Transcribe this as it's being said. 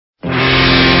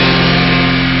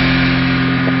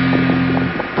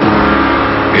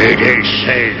is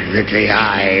said that the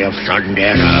Eye of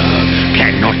Thundera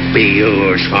cannot be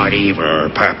used for evil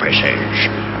purposes,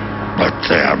 but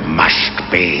there must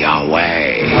be a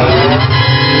way.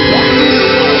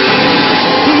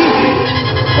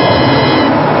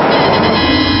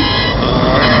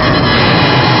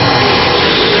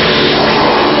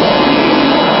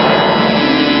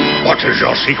 What is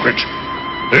your secret?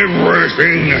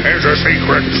 Everything has a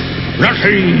secret.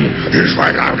 Nothing is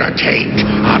without a taint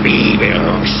of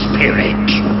evil spirit.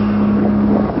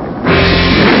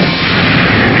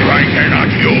 If I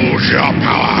cannot use your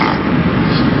power,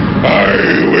 I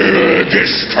will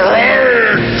destroy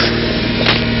it.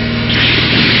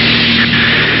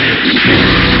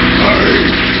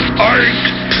 I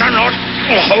cannot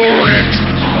hold it,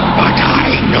 but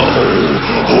I know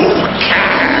who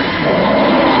can.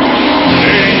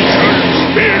 Ancient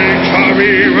spirits of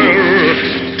evil,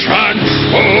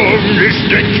 transform this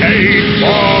decayed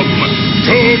form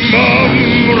to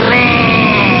Mumm-ra,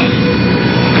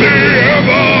 the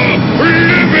ever-living!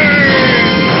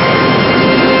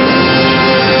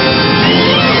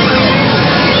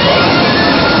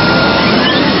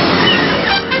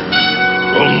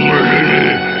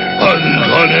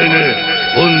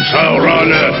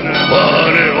 Unsaurane,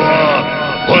 Warewa,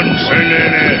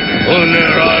 Unsenene,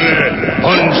 Unerane,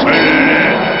 Unsenene,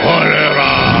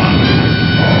 Unera.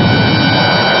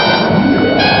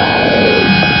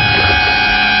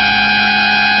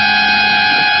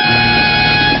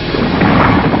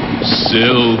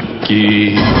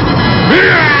 Silky.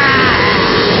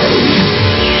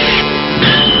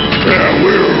 There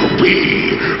will be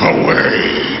a way.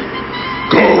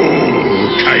 Go,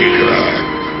 Tiger.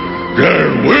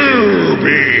 There will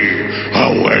be a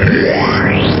way.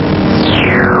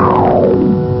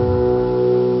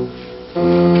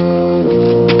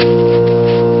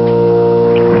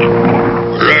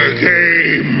 The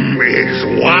game is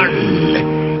won,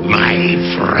 my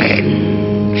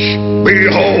friends.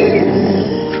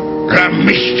 Behold, the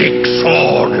mystic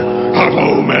sword of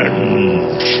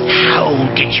Omens. How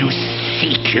did you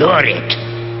secure it?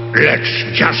 Let's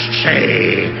just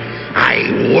say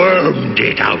I wormed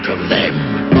it out of them.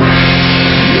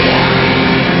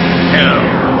 So,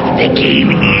 the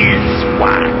game is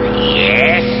won,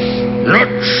 yes? Not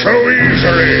so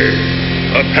easily.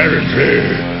 Apparently,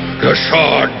 the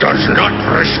sword does not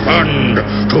respond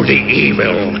to the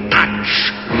evil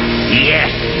touch.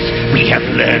 Yes, we have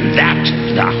learned that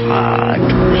the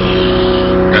hard way.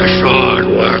 The sword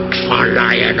works for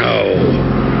Lion-O.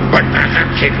 But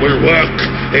perhaps it will work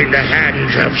in the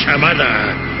hands of some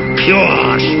other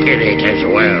pure spirit as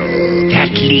well.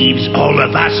 That leaves all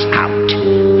of us out.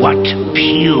 What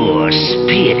pure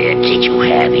spirit did you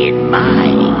have in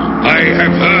mind? I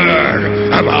have heard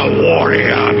of a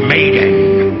warrior maiden.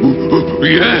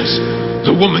 Yes,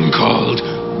 the woman called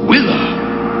Willa.